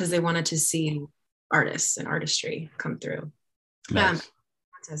 because they wanted to see artists and artistry come through. Nice.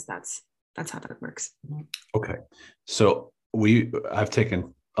 That's how that works. Okay. So I've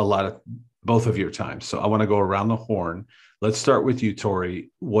taken a lot of both of your time. So I want to go around the horn. Let's start with you, Tory.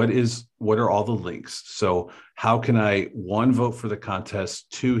 What are all the links? So how can I, 1, vote for the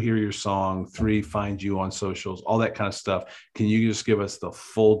contest, 2, hear your song, 3, find you on socials, all that kind of stuff? Can you just give us the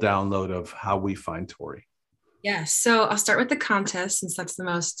full download of how we find Tory? Yeah. So I'll start with the contest, since that's the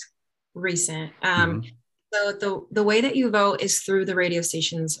most recent. So the way that you vote is through the radio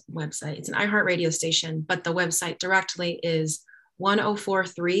station's website. It's an iHeart radio station, but the website directly is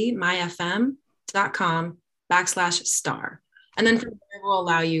 1043myfm.com/star. And then from there, we'll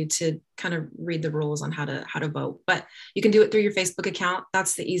allow you to kind of read the rules on how to vote. But you can do it through your Facebook account.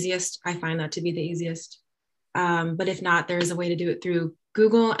 That's the easiest. I find that to be the easiest. But if not, there's a way to do it through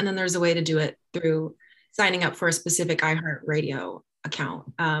Google, and then there's a way to do it through signing up for a specific iHeartRadio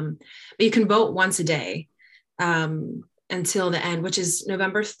account. But you can vote once a day until the end, which is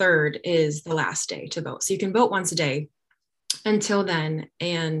November 3rd is the last day to vote. So you can vote once a day until then.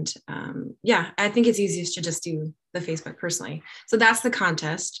 And I think it's easiest to just do the Facebook personally. So that's the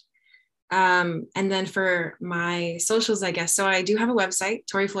contest. And then for my socials, I guess, so I do have a website,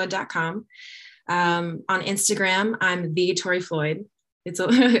 toryfloyd.com. On Instagram, I'm the Tory Floyd. It's a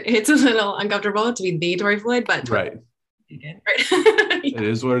little uncomfortable to be the Tory Floyd, but right. It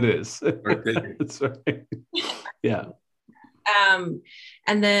is what it is. That's right. Yeah.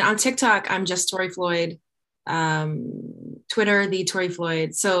 And then on TikTok, I'm just Tory Floyd. Twitter, the Tory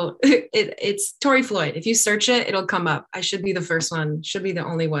Floyd. So it's Tory Floyd. If you search it, it'll come up. I should be the first one, should be the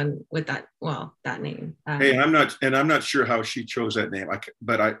only one with that name. Hey, I'm not sure how she chose that name.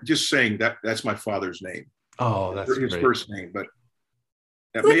 But I just saying that's my father's name. Oh, that's his great. First name, but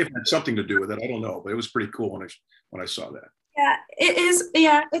that may have had something to do with it. I don't know, but it was pretty cool when I saw that. Yeah, it is.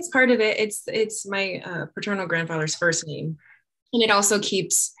 Yeah, it's part of it. It's my paternal grandfather's first name, and it also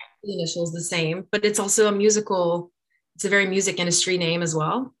keeps the initials the same. But it's also it's a very music industry name as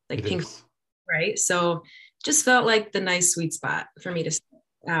well, like it Pink, is. right? So just felt like the nice sweet spot for me to. So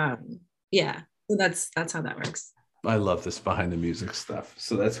that's how that works. I love this behind the music stuff.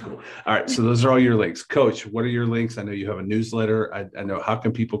 So that's cool. All right. So those are all your links. Coach, what are your links? I know you have a newsletter. I know, how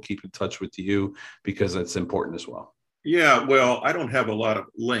can people keep in touch with you? Because that's important as well. Yeah, well, I don't have a lot of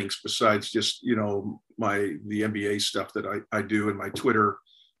links besides just, the NBA stuff that I do and my Twitter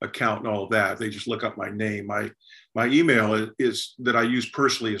account and all that. They just look up my name. My email is that I use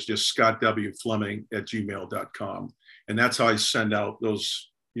personally is just scottwfleming@gmail.com. And that's how I send out those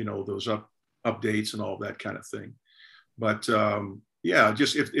updates and all that kind of thing. But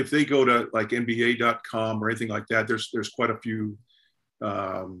just if they go to like NBA.com or anything like that, there's quite a few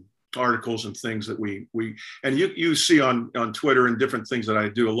articles and things that we and you see on Twitter and different things that I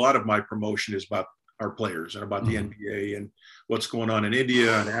do. A lot of my promotion is about our players and about the NBA and what's going on in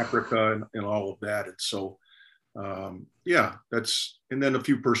India and Africa and all of that. And so that's, and then a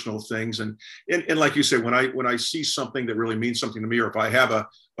few personal things and like you said, when I see something that really means something to me, or if I have a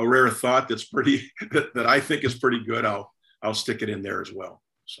rare thought that's pretty that I think is pretty good, I'll stick it in there as well.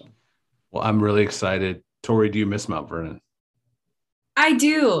 So well, I'm really excited. Tory, do you miss Mount Vernon? I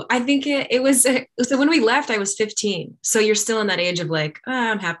do. I think it was, so when we left, I was 15. So you're still in that age of like,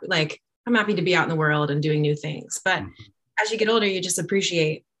 I'm happy to be out in the world and doing new things. But as you get older, you just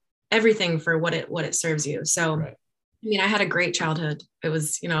appreciate everything for what it serves you. So, right. I mean, I had a great childhood. It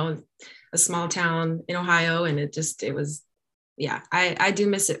was, a small town in Ohio, and I do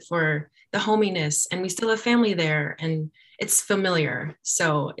miss it for the hominess, and we still have family there, and it's familiar.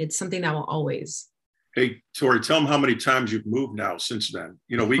 So it's something that will always. Hey, Tory, tell them how many times you've moved now since then.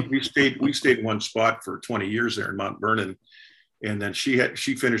 We stayed in one spot for 20 years there in Mount Vernon, and then she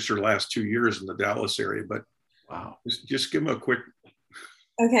finished her last 2 years in the Dallas area. But wow, just give them a quick.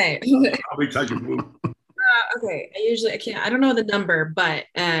 Okay. How many times you've moved? Okay, I don't know the number, but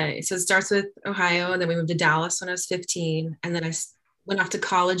so it starts with Ohio, and then we moved to Dallas when I was 15, and then I went off to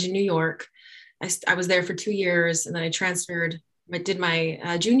college in New York. I was there for 2 years, and then I transferred. I did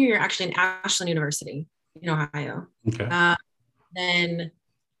my junior year actually in Ashland University in Ohio. Okay. Then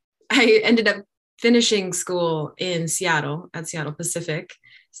I ended up finishing school in Seattle at Seattle Pacific.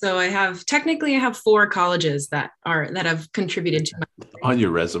 So I have 4 colleges that have contributed to my on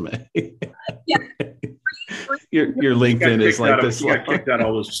your resume. Yeah. Your LinkedIn is like this. You got kicked out of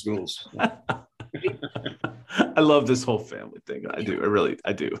all those schools. I love this whole family thing. I do.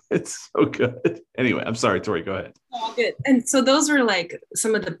 I do. It's so good. Anyway, I'm sorry, Tory, go ahead. Oh, good. And so those were like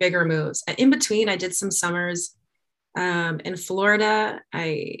some of the bigger moves. In between, I did some summers in Florida.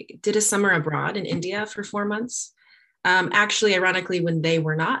 I did a summer abroad in India for 4 months. Actually, ironically, when they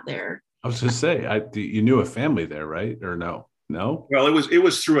were not there. I was going to say, you knew a family there, right? Or no? No? Well, it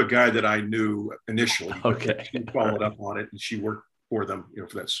was through a guy that I knew initially. Okay. She followed up on it, and she worked for them,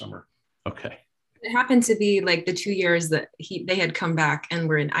 for that summer. Okay. It happened to be like the 2 years that they had come back and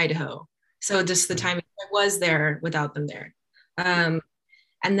were in Idaho. So just the time I was there without them there. And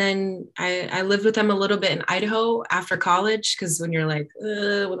then I lived with them a little bit in Idaho after college, because when you're like,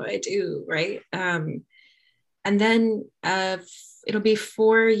 what do I do? Right. And then it'll be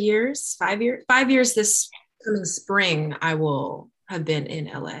 5 years this coming spring, I will have been in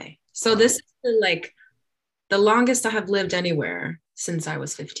LA. So this is like the longest I have lived anywhere since I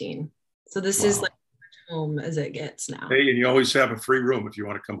was 15. So this is like home as it gets now. Hey, and you always have a free room if you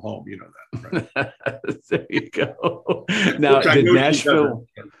want to come home. You know that, right? There you go. Now, did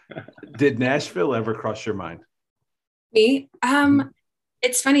Did Nashville ever cross your mind? Me?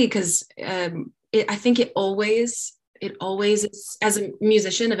 It's funny because I think it always is, as a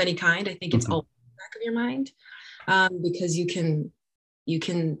musician of any kind, I think it's always in the back of your mind, because you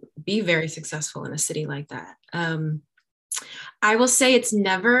can be very successful in a city like that. I will say it's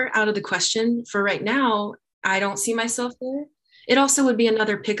never out of the question for right now. I don't see myself there. It also would be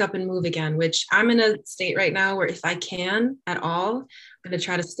another pick up and move again, which I'm in a state right now where if I can at all, I'm going to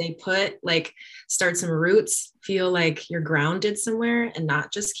try to stay put, like start some roots, feel like you're grounded somewhere and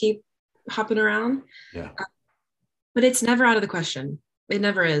not just keep hopping around. Yeah. But it's never out of the question. It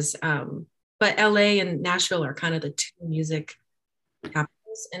never is. But LA and Nashville are kind of the two music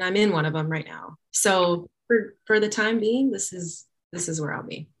capitals, and I'm in one of them right now. So for the time being, this is where I'll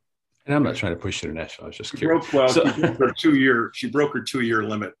be. And I'm not trying to push you to Nashville. I was just She curious. she broke her 2-year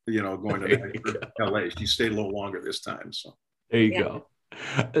limit, going to LA. She stayed a little longer this time. So there you go.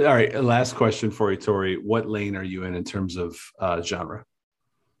 All right. Last question for you, Tory. What lane are you in terms of genre?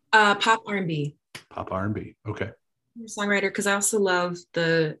 Pop R&B. Pop R&B. Okay. I'm a songwriter because I also love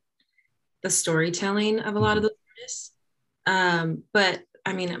the storytelling of a lot of those artists. But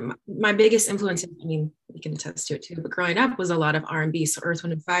I mean, my biggest influence, you can attest to it too, but growing up was a lot of R&B. So Earth,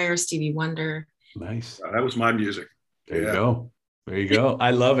 Wind & Fire, Stevie Wonder. Nice. that was my music. There you go. There you go. I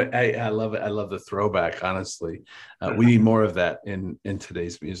love it. I love it. I love the throwback, honestly. We need more of that in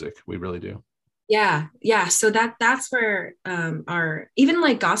today's music. We really do. Yeah. So that's where our, even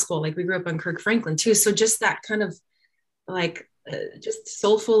like gospel, like we grew up on Kirk Franklin too. So just that kind of like just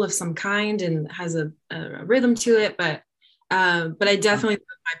soulful of some kind and has a rhythm to it. But I definitely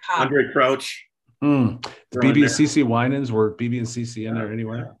love my pop. Andre Crouch. The BB and CC Winans, were BB and CC in there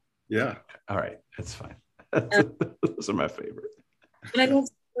anywhere? Yeah. All right. That's fine. Those are my favorite. And I don't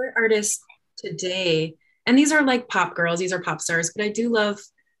support artists today. And these are like pop girls. These are pop stars. But I do love,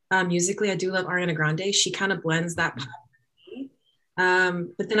 musically, I do love Ariana Grande. She kind of blends that pop.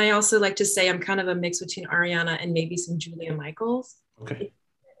 But then I also like to say I'm kind of a mix between Ariana and maybe some Julia Michaels. Okay.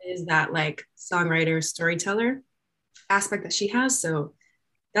 Is that like songwriter, storyteller aspect that she has. So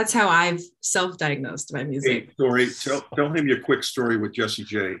that's how I've self-diagnosed my music. Hey, Tory, tell him your quick story with Jessie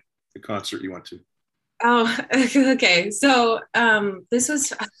J, the concert you went to. Oh, okay. So this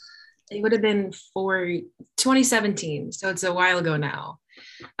was, it would have been for 2017. So it's a while ago now.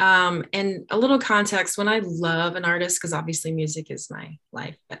 And a little context, when I love an artist, because obviously music is my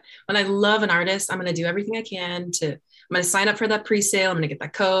life, but when I love an artist, I'm going to do everything I can I'm going to sign up for that pre-sale. I'm going to get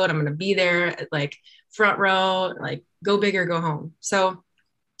that code. I'm going to be there at like front row, like go big or go home. So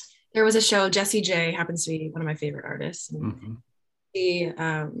there was a show, Jessie J happens to be one of my favorite artists. And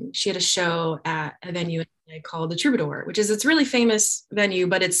she had a show at a venue called the Troubadour, which is, it's a really famous venue,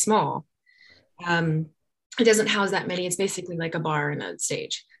 but it's small. It doesn't house that many. It's basically like a bar and a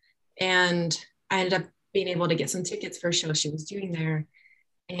stage. And I ended up being able to get some tickets for a show she was doing there.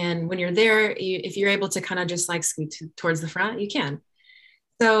 And when you're there, if you're able to kind of just like scoot towards the front, you can.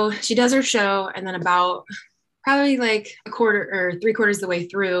 So she does her show, and then about probably like a quarter or 3/4 of the way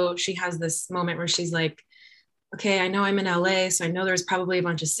through, she has this moment where she's like, okay, I know I'm in LA, so I know there's probably a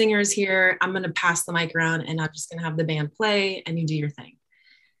bunch of singers here. I'm going to pass the mic around and I'm just going to have the band play and you do your thing.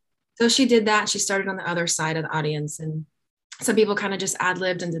 So she did that. She started on the other side of the audience, and some people kind of just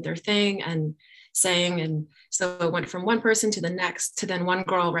ad-libbed and did their thing and sang. And so it went from one person to the next, to then one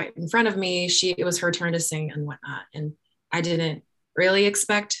girl right in front of me. It was her turn to sing and whatnot. And I didn't really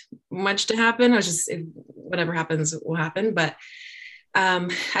expect much to happen. I was just, whatever happens will happen. But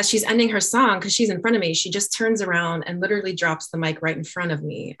as she's ending her song, because she's in front of me, she just turns around and literally drops the mic right in front of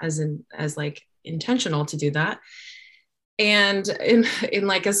me, as like intentional to do that. And in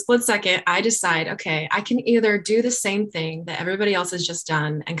like a split second, I decide, okay, I can either do the same thing that everybody else has just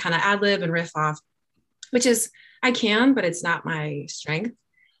done and kind of ad lib and riff off, which is, I can, but it's not my strength.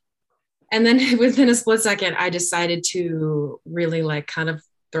 And then within a split second, I decided to really like kind of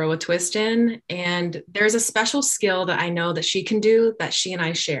throw a twist in. And there's a special skill that I know that she can do that she and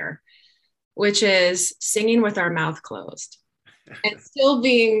I share, which is singing with our mouth closed. And still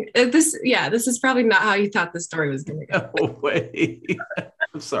being this is probably not how you thought the story was going to go. No way.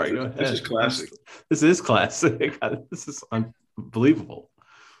 I'm sorry. Go ahead. This is classic. This is classic. This is unbelievable.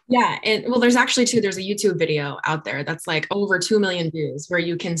 Yeah. And well, there's a YouTube video out there that's like over 2 million views where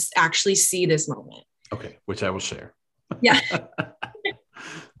you can actually see this moment. Okay. Which I will share. Yeah.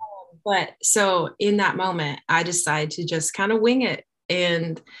 But so in that moment, I decide to just kind of wing it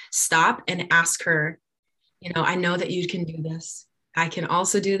and stop and ask her, I know that you can do this. I can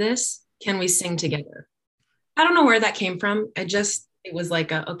also do this. Can we sing together? I don't know where that came from. It was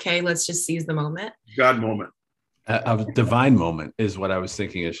like okay, let's just seize the moment. God moment. A divine moment is what I was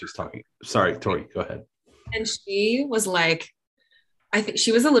thinking as she's talking. Sorry, Tory, go ahead. And she was like, I think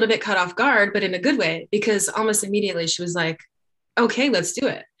she was a little bit cut off guard, but in a good way, because almost immediately she was like, okay, let's do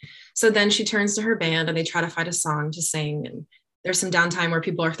it. So then she turns to her band and they try to find a song to sing. And there's some downtime where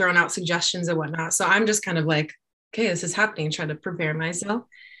people are throwing out suggestions and whatnot. So I'm just kind of like, okay, this is happening, trying to prepare myself.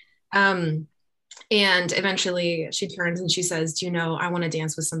 And eventually she turns and she says, do you know, I Want to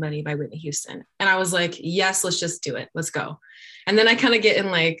Dance with Somebody by Whitney Houston. And I was like, yes, let's just do it. Let's go. And then I kind of get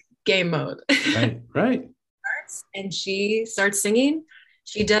in like game mode. Right. And she starts singing.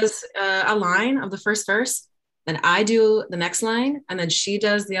 She does a line of the first verse. Then I do the next line. And then she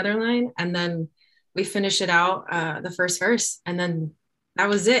does the other line. And then we finish it out, the first verse. And then that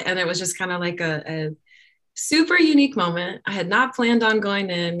was it. And it was just kind of like a super unique moment. I had not planned on going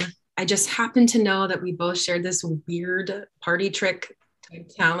in. I just happened to know that we both shared this weird party trick type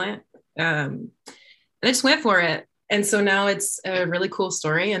talent. And I just went for it. And so now it's a really cool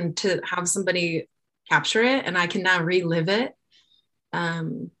story, and to have somebody capture it and I can now relive it.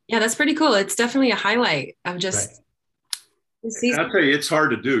 Yeah, that's pretty cool. It's definitely a highlight of just. Right. I'll tell you, it's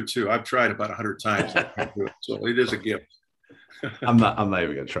hard to do too. I've tried about 100 times. So it is a gift. I'm not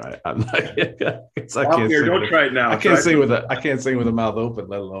even gonna try it. I'm not. Don't try it now. I can't sing with a mouth open,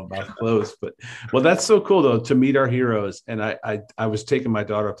 let alone mouth closed. But well, that's so cool though, to meet our heroes. And I was taking my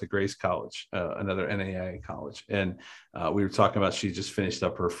daughter up to Grace College, another NAIA college, and we were talking about, she just finished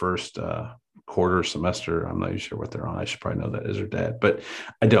up her first quarter semester. I'm not even sure what they're on. I should probably know that as her dad, but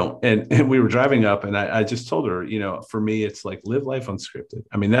I don't. And we were driving up, and I just told her, for me, it's like live life unscripted.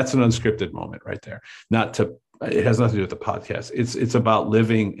 I mean, that's an unscripted moment right there. It has nothing to do with the podcast. It's about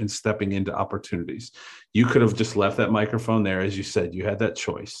living and stepping into opportunities. You could have just left that microphone there. As you said, you had that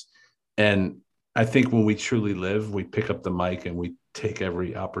choice. And I think when we truly live, we pick up the mic and we take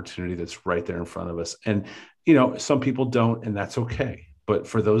every opportunity that's right there in front of us. And, some people don't, and that's okay. But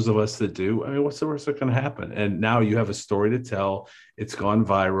for those of us that do, I mean, what's the worst that can happen? And now you have a story to tell. It's gone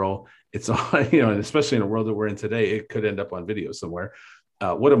viral. It's on, and especially in the world that we're in today, it could end up on video somewhere.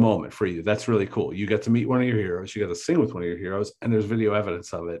 What a moment for you. That's really cool. You got to meet one of your heroes. You got to sing with one of your heroes, and there's video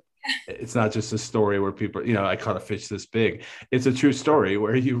evidence of it. It's not just a story where people, I caught a fish this big. It's a true story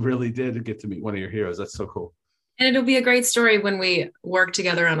where you really did get to meet one of your heroes. That's so cool. And it'll be a great story when we work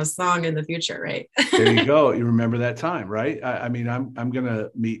together on a song in the future, right? There you go. You remember that time, right? I mean, I'm going to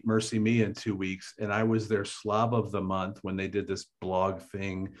meet Mercy Me in 2 weeks, and I was their slob of the month when they did this blog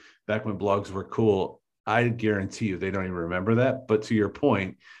thing back when blogs were cool. I guarantee you they don't even remember that. But to your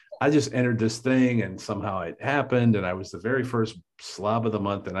point, I just entered this thing and somehow it happened. And I was the very first slob of the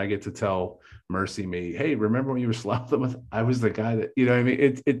month. And I get to tell Mercy Me, hey, remember when you were slob of the month? I was the guy that, I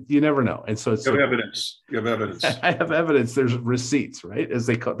mean, you never know. And so it's you have evidence. You have evidence. I have evidence. There's receipts, right? As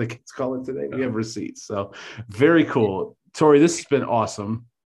the kids call it today. We have receipts. So very cool. Tory, this has been awesome.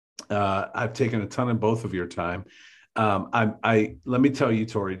 I've taken a ton of both of your time. Let me tell you,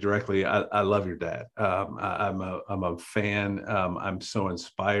 Tory, directly, I love your dad. I'm a fan. I'm so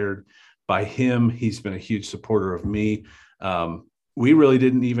inspired by him. He's been a huge supporter of me. We really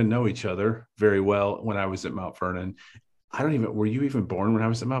didn't even know each other very well when I was at Mount Vernon. Were you even born when I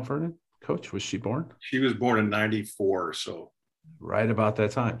was at Mount Vernon? Coach, was she born? She was born in 94. So right about that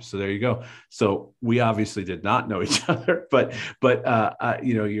time. So there you go. So we obviously did not know each other, but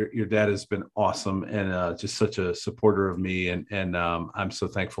your dad has been awesome and just such a supporter of me. And I'm so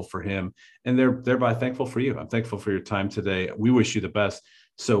thankful for him, and thereby thankful for you. I'm thankful for your time today. We wish you the best.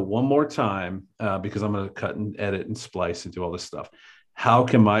 So one more time, because I'm going to cut and edit and splice and do all this stuff. How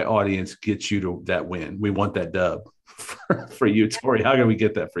can my audience get you to that win? We want that dub for you, Tory. How can we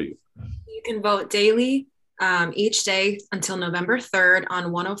get that for you? You can vote daily. Each day until November 3rd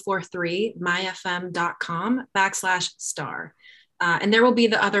on 1043 myfm.com/star. And there will be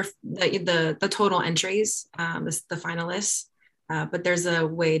the total entries, the finalists. But there's a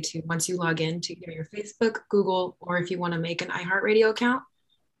way to, once you log in to your Facebook, Google, or if you want to make an iHeartRadio account,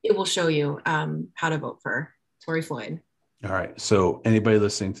 it will show you how to vote for Tory Floyd. All right. So anybody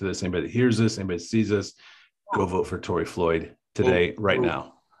listening to this, anybody that hears this, anybody that sees this, go vote for Tory Floyd today, right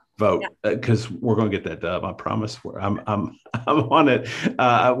now. Vote, because we're going to get that dub. I promise. I'm on it.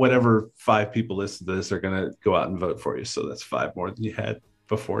 Whatever 5 people listen to this are going to go out and vote for you. So that's 5 more than you had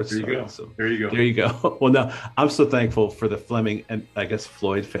before. There you go. So there you go. There you go. Well, no, I'm so thankful for the Flemming and I guess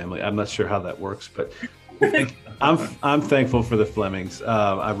Floyd family. I'm not sure how that works, but I'm thankful for the Flemmings.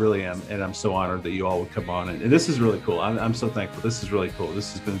 I really am, and I'm so honored that you all would come on. And this is really cool. I'm so thankful. This is really cool.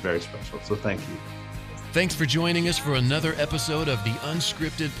 This has been very special. So thank you. Thanks for joining us for another episode of the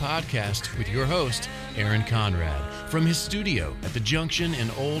Unscripted Podcast with your host, Aaron Conrad, from his studio at the Junction in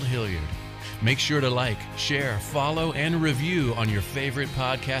Old Hilliard. Make sure to like, share, follow, and review on your favorite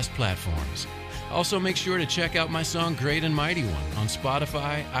podcast platforms. Also, make sure to check out my song Great and Mighty One on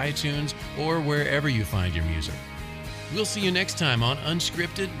Spotify, iTunes, or wherever you find your music. We'll see you next time on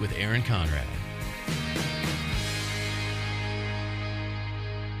Unscripted with Aaron Conrad.